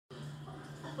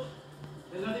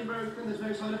There's nothing broken, there's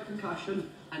no sign of concussion.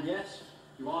 And yes,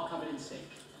 you are covered in sick.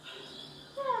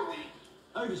 Where are we?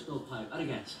 Overspilled pipe, at a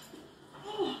guess.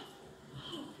 Oh,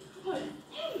 hey.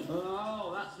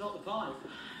 Oh, that's not the pipe.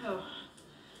 Oh.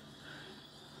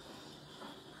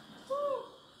 Oh.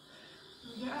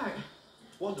 Let me get out.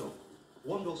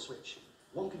 One door switch,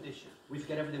 one condition. We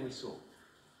forget everything we saw.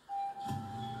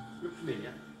 Look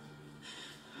familiar.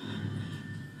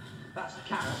 That's the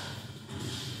carrot.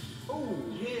 Oh,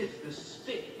 here's the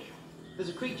stick. There's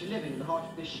a creature living in the heart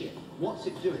of this ship. What's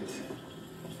it doing there?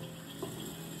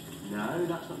 No,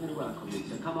 that's not going to work on me.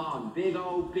 So come on, big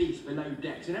old beast below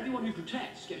decks, and everyone who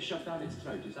protects gets shoved down its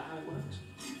throat. Is that how it works?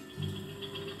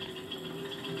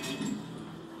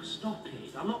 Oh, stop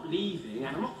it. I'm not leaving,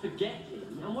 and I'm not forgetting.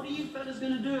 And what are you fellas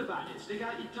going to do about it? Stick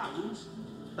out your tongues?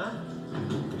 Huh?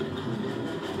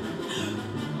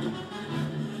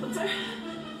 What's that?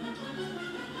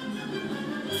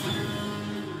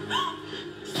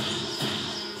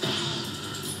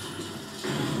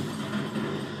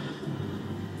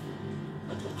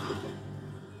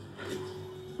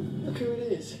 Look who it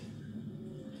is.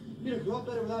 You look a lot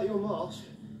better without your mask.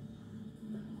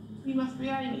 You must be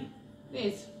Amy.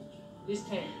 Liz. Liz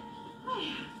 10.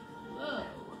 Oh. Whoa.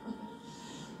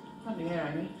 Lovely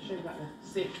hair, Amy. Show you about the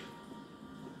sick.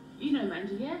 You know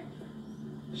Mandy, yeah?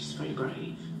 She's very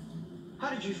brave. How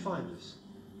did you find us?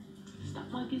 Stuck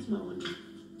my gizmo on you.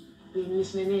 Been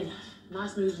listening in.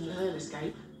 Nice moves in the hurl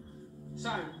escape.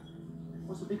 So,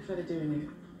 what's the big fella doing here?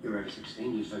 You're over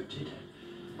 16, you voted.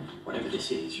 Whatever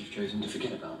this is, you've chosen to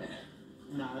forget about it.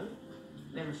 No.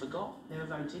 Never forgot, never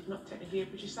voted, not technically a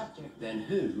British subject. Then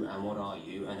who and what are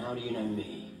you, and how do you know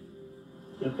me?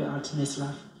 You're a bit hard to miss,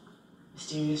 love.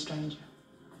 Mysterious stranger.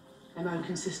 MO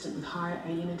consistent with higher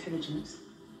alien intelligence.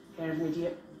 Hair of an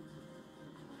idiot.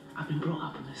 I've been brought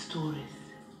up on the stories.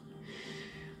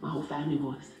 My whole family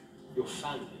was. Your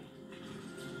family?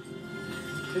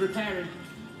 They're repairing.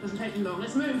 Doesn't take them long.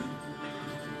 Let's move.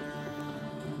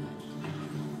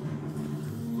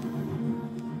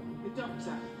 The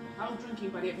doctor, old drinking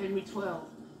buddy of Henry 12.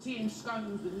 Tea and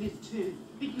scones with Liz too.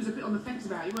 Vicky was a bit on the fence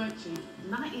about you, weren't she?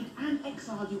 Knighted and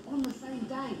exiled you on the same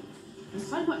day. And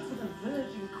so much for the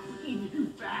Virgin Queen, you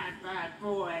bad, bad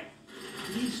boy.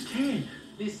 Liz 10.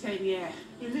 Liz 10, yeah.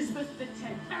 Elizabeth the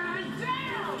 10th. And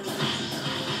down!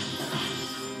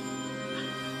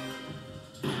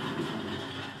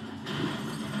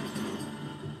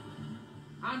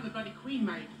 I'm the bloody Queen,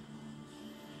 mate.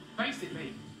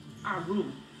 Basically, I rule.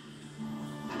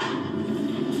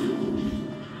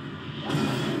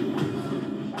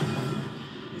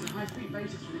 There's a high-speed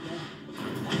basis for the game.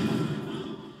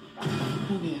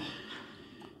 Oh yeah,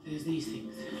 there's these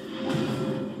things.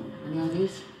 Any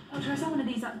ideas? Oh, try some of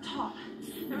these at the top.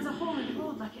 There was a hole in the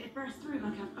road like it had burst through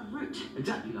like a root.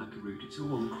 Exactly like a root. It's all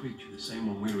one creature, the same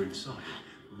one we were inside.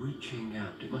 Reaching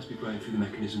out. It must be going through the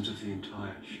mechanisms of the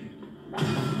entire ship.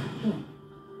 What?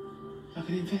 Like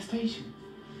an infestation?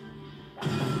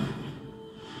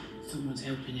 Someone's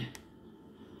helping it.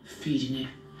 Feeding it.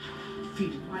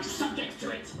 Feeding my subjects to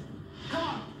it. Come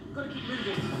on, gotta keep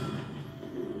moving.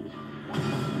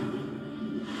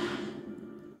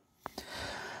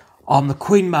 I'm the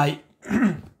Queen, mate.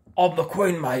 I'm the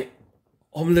Queen, mate.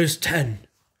 I'm Liz 10.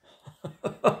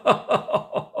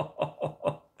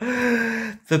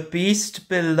 The Beast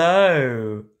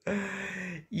Below.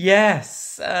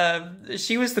 Yes,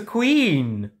 she was the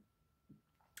Queen.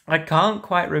 I can't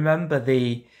quite remember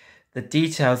the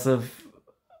details of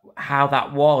how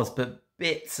that was, but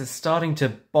bits are starting to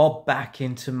bob back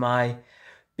into my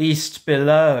Beast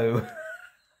Below.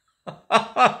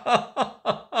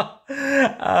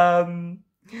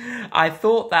 I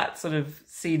thought that sort of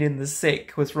scene in The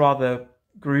Sick was rather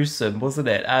gruesome, wasn't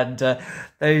it? And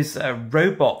those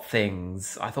robot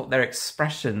things, I thought their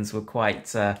expressions were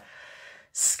quite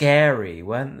scary,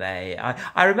 weren't they?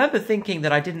 I remember thinking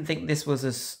that I didn't think this was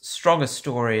as strong a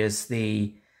story as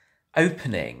the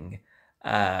opening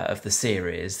of the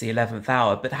series, the 11th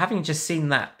Hour, but having just seen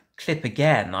that clip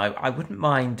again, I wouldn't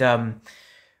mind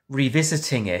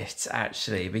revisiting it,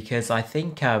 actually, because I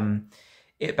think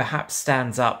it perhaps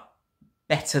stands up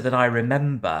better than I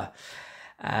remember.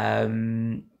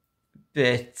 But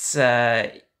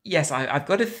yes, I've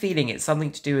got a feeling it's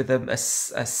something to do with a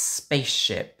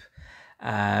spaceship,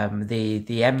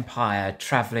 the Empire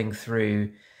traveling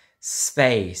through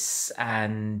space,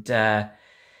 and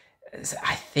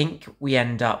I think we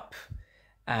end up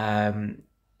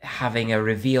having a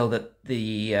reveal that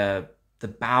the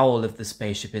bowel of the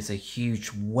spaceship is a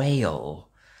huge whale.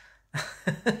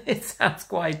 It sounds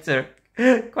quite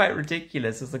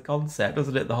ridiculous as a concept,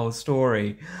 doesn't it? The whole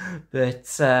story,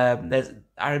 but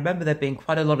I remember there being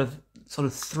quite a lot of sort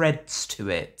of threads to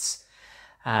it.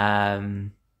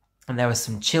 And there were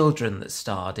some children that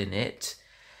starred in it.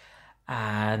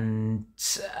 And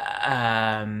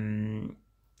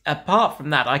apart from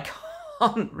that, I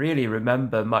can't really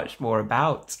remember much more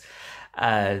about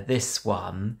this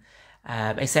one,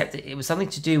 except it was something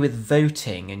to do with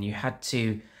voting, and you had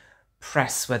to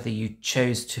press whether you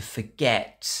chose to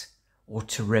forget or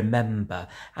to remember.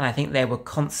 And I think there were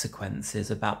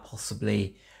consequences about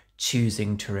possibly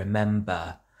choosing to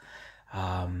remember.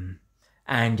 And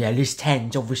Liz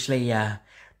Ten's obviously a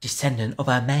descendant of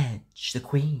her Madge, the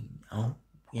Queen. Oh,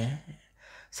 yeah.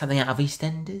 Something out of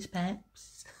EastEnders,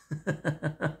 perhaps?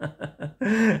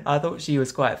 I thought she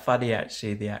was quite funny,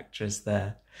 actually, the actress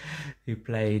there who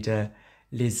played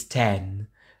Liz Ten.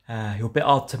 You're a bit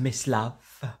hard to miss,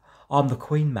 love. I'm the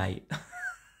Queen, mate.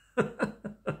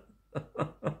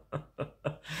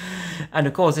 And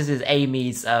of course, this is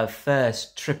Amy's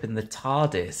first trip in the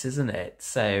TARDIS, isn't it?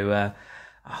 So a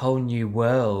whole new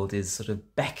world is sort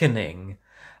of beckoning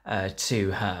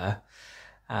to her.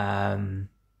 And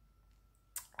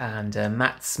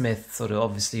Matt Smith sort of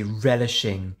obviously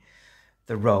relishing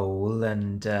the role,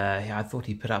 and I thought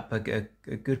he put up a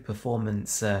good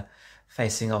performance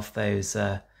facing off those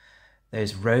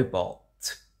robot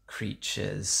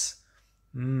creatures.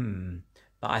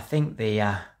 But I think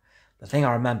the thing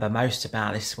I remember most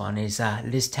about this one is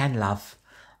Liz Ten, love.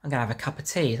 I'm gonna have a cup of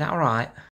tea. Is that all right?